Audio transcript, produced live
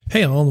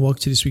Hey, all, and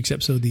welcome to this week's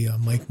episode of the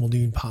Mike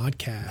Muldoon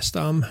podcast.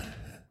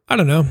 I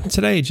don't know.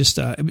 Today, just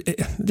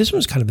this one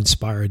was kind of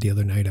inspired. The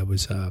other night, I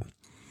was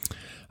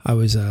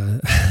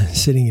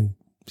sitting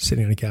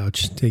on a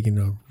couch, taking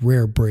a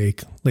rare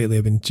break. Lately,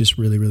 I've been just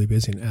really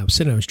busy. And I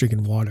was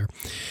drinking water,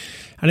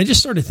 and I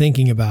just started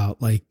thinking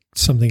about like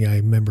something I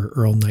remember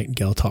Earl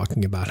Nightingale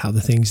talking about, how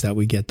the things that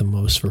we get the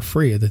most for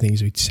free are the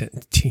things we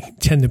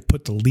tend to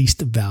put the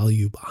least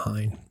value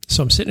behind.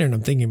 So I'm sitting there and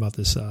I'm thinking about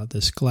this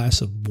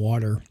glass of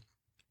water.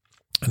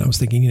 And I was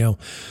thinking,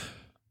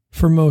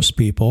 for most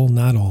people,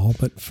 not all,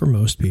 but for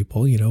most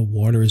people,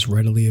 water is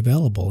readily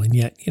available. And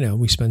yet,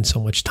 we spend so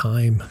much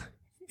time,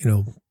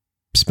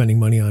 spending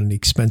money on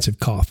expensive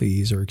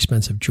coffees or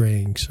expensive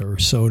drinks or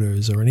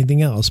sodas or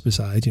anything else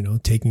besides,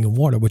 taking in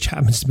water, which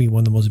happens to be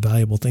one of the most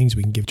valuable things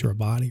we can give to our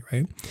body,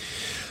 right?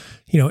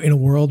 In a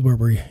world where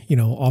we,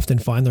 often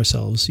find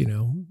ourselves,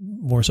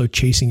 more so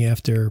chasing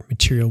after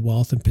material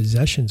wealth and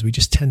possessions, we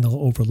just tend to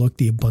overlook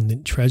the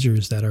abundant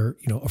treasures that are,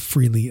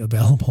 freely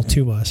available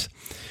to us.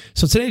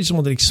 So today I just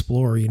wanted to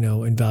explore,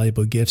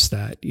 invaluable gifts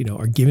that,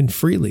 are given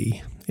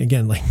freely.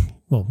 Again,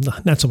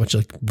 not so much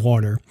like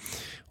water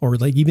or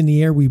like even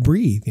the air we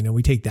breathe.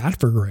 We take that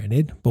for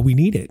granted, but we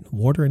need it.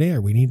 Water and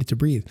air, we need it to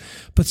breathe.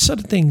 But some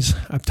of the things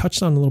I've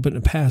touched on a little bit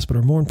in the past, but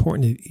are more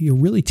important to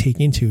really take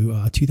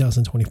into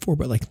 2024,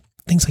 but like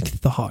things like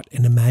thought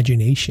and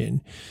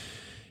imagination,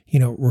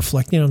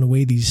 reflecting on the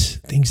way these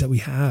things that we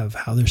have,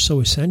 how they're so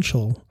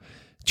essential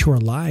to our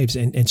lives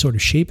and sort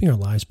of shaping our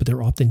lives, but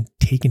they're often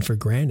taken for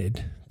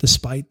granted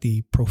despite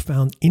the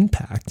profound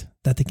impact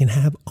that they can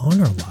have on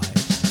our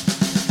lives.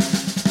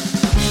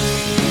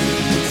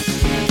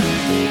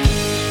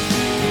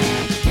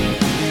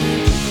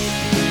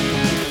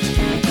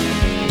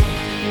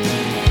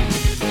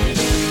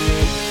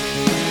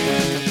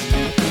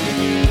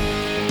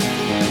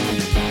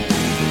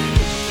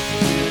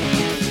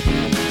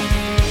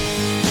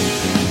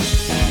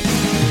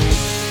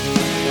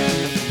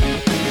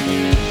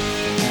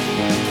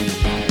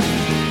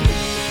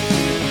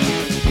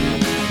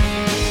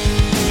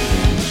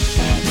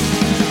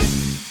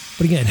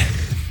 But again,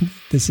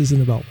 this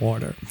isn't about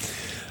water.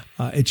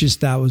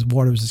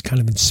 Water was just kind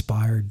of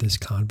inspired this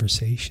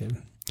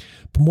conversation.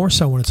 But more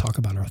so, I want to talk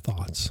about our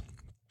thoughts.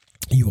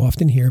 You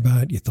often hear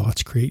about your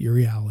thoughts create your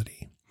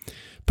reality.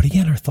 But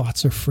again, our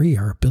thoughts are free.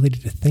 Our ability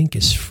to think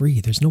is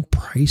free. There's no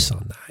price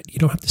on that. You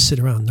don't have to sit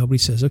around. Nobody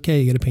says, okay,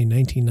 you got to pay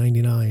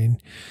 $19.99,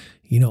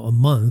 a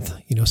month,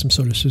 some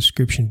sort of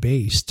subscription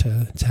base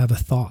to have a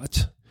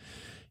thought.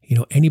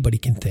 Anybody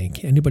can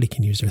think, anybody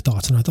can use their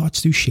thoughts, and our thoughts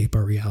do shape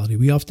our reality.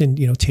 We often,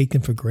 take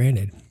them for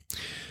granted.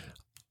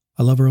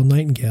 I love Earl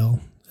Nightingale,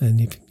 and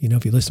if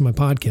you listen to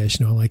my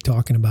podcast, I like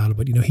talking about it,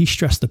 but, he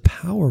stressed the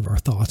power of our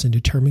thoughts in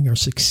determining our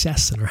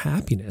success and our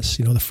happiness.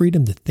 The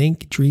freedom to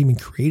think, dream, and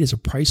create is a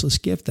priceless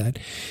gift that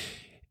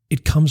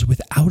it comes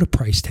without a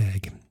price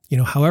tag.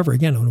 However,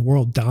 again, in a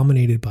world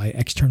dominated by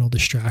external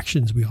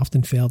distractions, we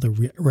often fail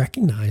to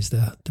recognize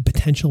the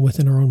potential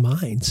within our own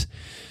minds.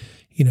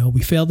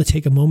 We fail to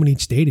take a moment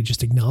each day to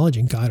just acknowledge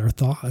and guide our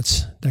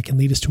thoughts that can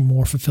lead us to a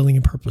more fulfilling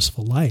and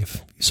purposeful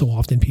life. So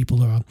often people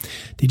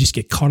they just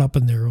get caught up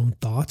in their own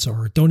thoughts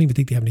or don't even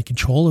think they have any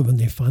control of them.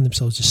 They find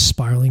themselves just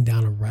spiraling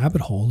down a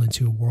rabbit hole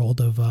into a world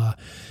of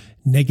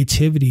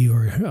negativity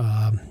or,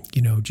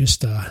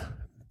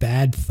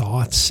 bad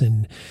thoughts,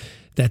 and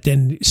that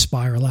then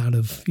spiral out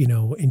of,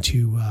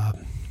 into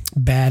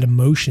bad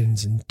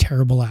emotions and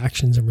terrible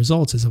actions and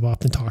results, as I've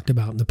often talked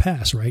about in the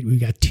past, right? We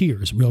got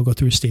tears. We all go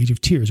through a stage of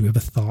tears. We have a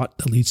thought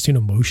that leads to an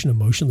emotion.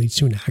 Emotion leads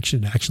to an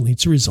action. Action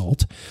leads to a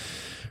result,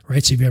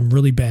 right? So if you have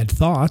really bad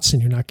thoughts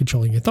and you're not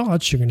controlling your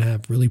thoughts, you're going to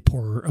have really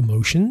poor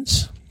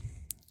emotions.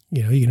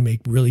 You're going to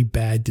make really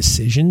bad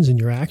decisions in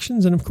your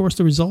actions. And of course,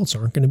 the results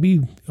aren't going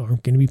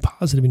to be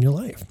positive in your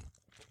life.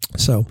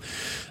 So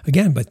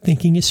again, but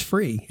thinking is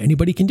free.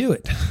 Anybody can do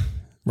it.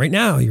 Right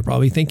now, you're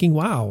probably thinking,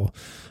 wow,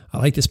 I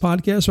like this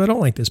podcast or I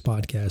don't like this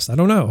podcast. I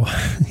don't know,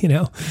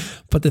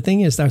 but the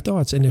thing is, our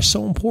thoughts, and they're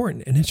so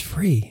important, and it's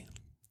free.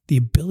 The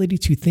ability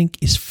to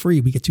think is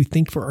free. We get to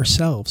think for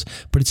ourselves,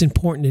 but it's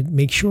important to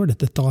make sure that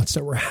the thoughts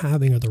that we're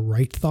having are the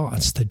right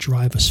thoughts that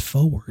drive us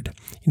forward,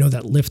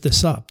 that lift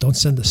us up. Don't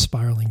send us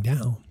spiraling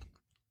down.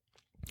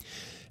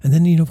 And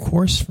then, of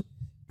course,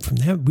 from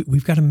that,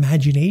 we've got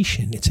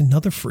imagination. It's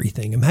another free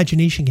thing.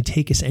 Imagination can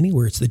take us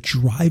anywhere. It's the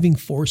driving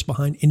force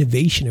behind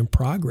innovation and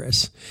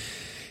progress.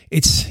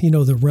 It's,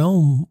 the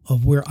realm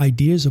of where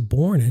ideas are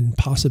born and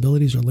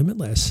possibilities are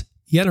limitless.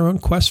 Yet our own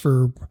quest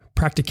for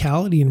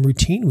practicality and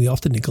routine, we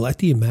often neglect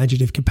the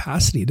imaginative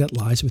capacity that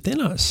lies within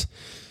us.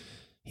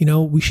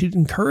 We should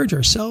encourage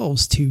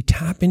ourselves to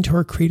tap into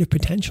our creative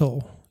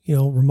potential,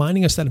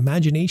 reminding us that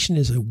imagination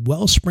is a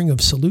wellspring of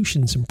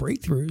solutions and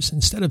breakthroughs.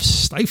 Instead of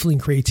stifling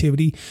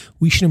creativity,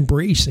 we should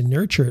embrace and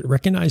nurture it,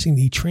 recognizing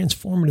the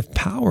transformative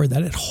power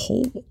that it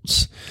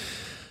holds.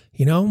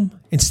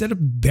 Instead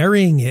of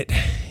burying it,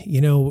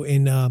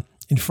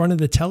 in front of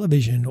the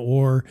television,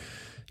 or,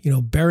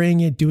 burying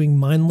it doing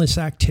mindless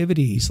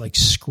activities like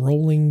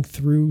scrolling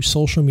through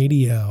social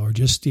media, or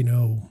just,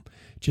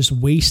 just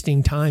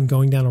wasting time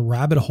going down a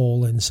rabbit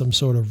hole in some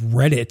sort of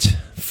Reddit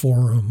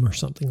forum or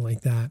something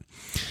like that.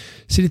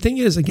 See, the thing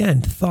is,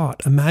 again,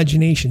 thought,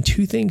 imagination,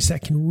 two things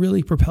that can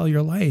really propel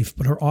your life,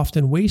 but are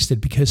often wasted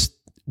because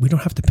we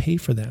don't have to pay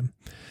for them.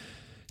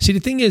 See, the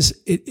thing is,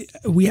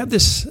 we have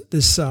this.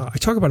 I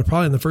talk about it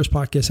probably in the first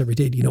podcast I ever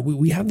did.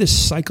 We have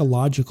this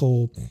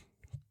psychological,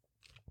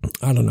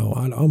 I don't know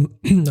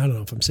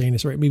if I'm saying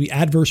this right, maybe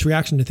adverse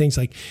reaction to things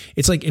like,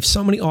 it's like if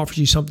somebody offers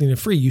you something for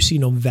free, you see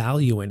no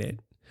value in it.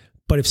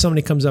 But if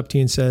somebody comes up to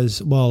you and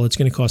says, well, it's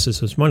going to cost us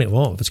this money,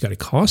 well, if it's got to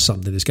cost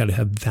something, it's got to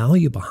have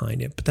value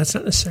behind it. But that's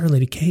not necessarily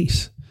the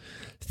case.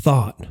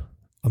 Thought,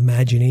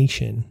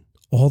 imagination,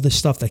 all this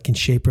stuff that can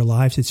shape your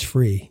lives, it's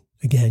free.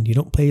 Again, you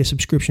don't pay a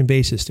subscription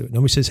basis to it.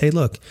 Nobody says, hey,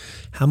 look,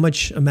 how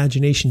much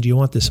imagination do you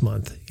want this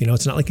month?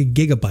 It's not like a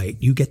gigabyte.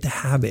 You get to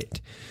have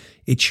it.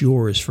 It's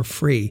yours for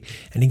free.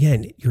 And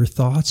again, your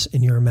thoughts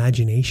and your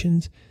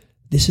imaginations,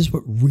 this is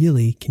what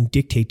really can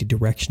dictate the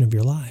direction of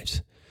your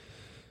lives.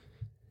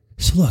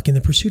 So look, in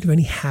the pursuit of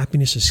any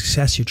happiness or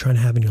success you're trying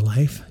to have in your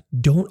life,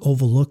 don't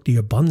overlook the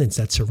abundance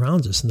that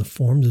surrounds us in the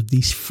forms of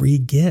these free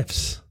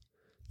gifts.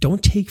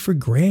 Don't take for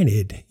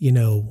granted,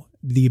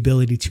 the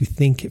ability to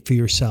think for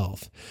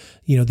yourself,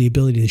 the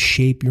ability to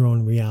shape your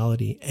own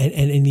reality and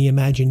in the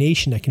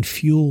imagination that can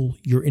fuel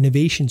your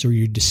innovations or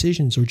your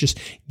decisions or just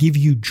give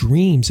you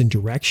dreams and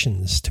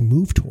directions to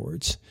move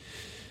towards,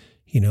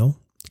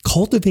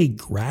 cultivate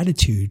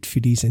gratitude for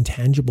these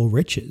intangible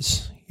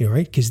riches,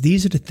 right? Because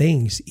these are the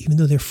things, even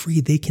though they're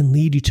free, they can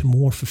lead you to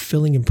more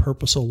fulfilling and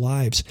purposeful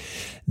lives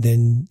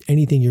than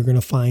anything you're going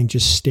to find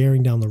just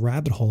staring down the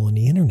rabbit hole on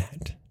the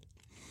internet.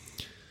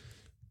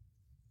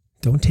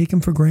 Don't take them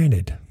for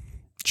granted.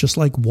 Just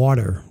like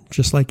water,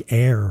 just like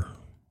air,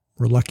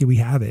 we're lucky we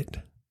have it.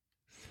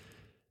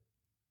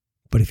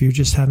 But if you're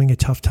just having a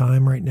tough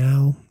time right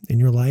now in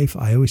your life,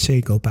 I always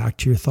say, go back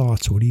to your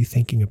thoughts. What are you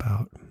thinking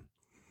about?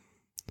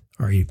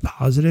 Are you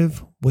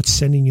positive? What's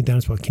sending you down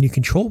a spot? Can you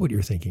control what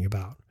you're thinking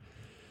about?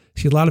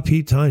 See, a lot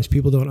of times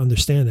people don't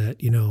understand that,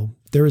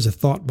 there is a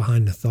thought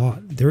behind the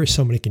thought. There is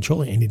somebody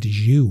controlling it, and it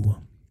is you.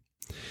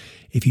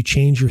 If you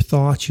change your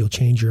thoughts, you'll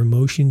change your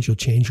emotions, you'll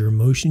change your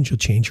emotions, you'll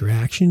change your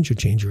actions,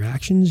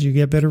 you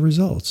get better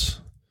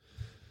results.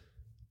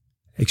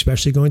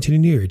 Especially going to the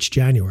new year, it's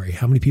January.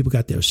 How many people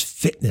got those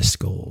fitness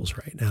goals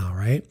right now,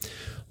 right?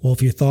 Well,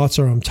 if your thoughts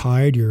are, I'm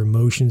tired, your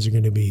emotions are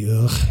going to be,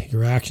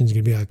 your actions are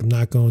going to be like, I'm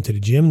not going to the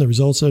gym, the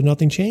results are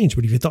nothing changed.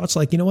 But if your thoughts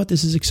like,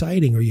 this is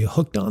exciting, or you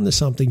hooked on to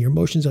something, your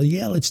emotions are,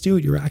 yeah, let's do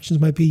it. Your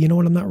actions might be,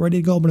 I'm not ready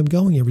to go, but I'm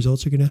going. Your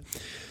results are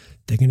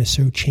they're going to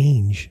so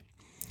change.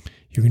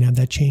 You're going to have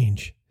that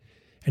change.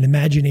 And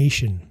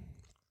imagination.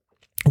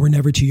 We're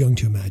never too young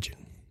to imagine.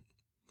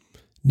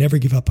 Never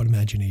give up on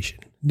imagination.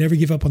 Never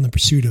give up on the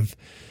pursuit of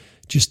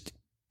just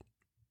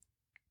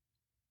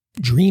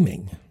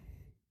dreaming.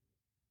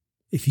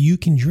 If you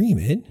can dream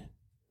it,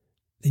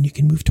 then you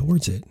can move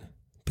towards it.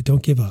 But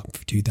don't give up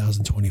for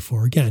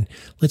 2024. Again,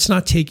 let's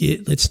not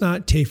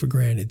take for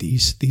granted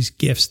these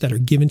gifts that are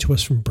given to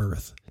us from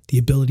birth. The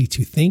ability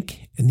to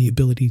think and the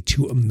ability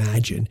to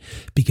imagine,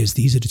 because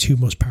these are the two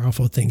most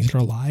powerful things in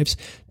our lives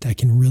that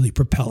can really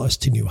propel us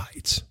to new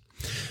heights.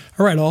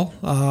 All right,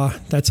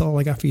 that's all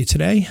I got for you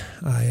today.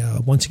 I,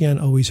 once again,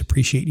 always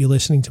appreciate you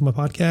listening to my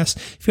podcast.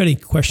 If you have any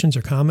questions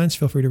or comments,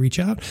 feel free to reach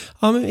out.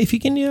 If you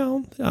can,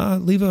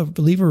 leave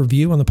a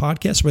review on the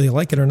podcast, whether you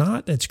like it or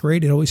not, that's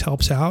great. It always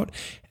helps out.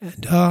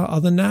 And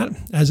other than that,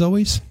 as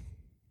always,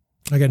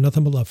 I got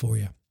nothing but love for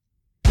you.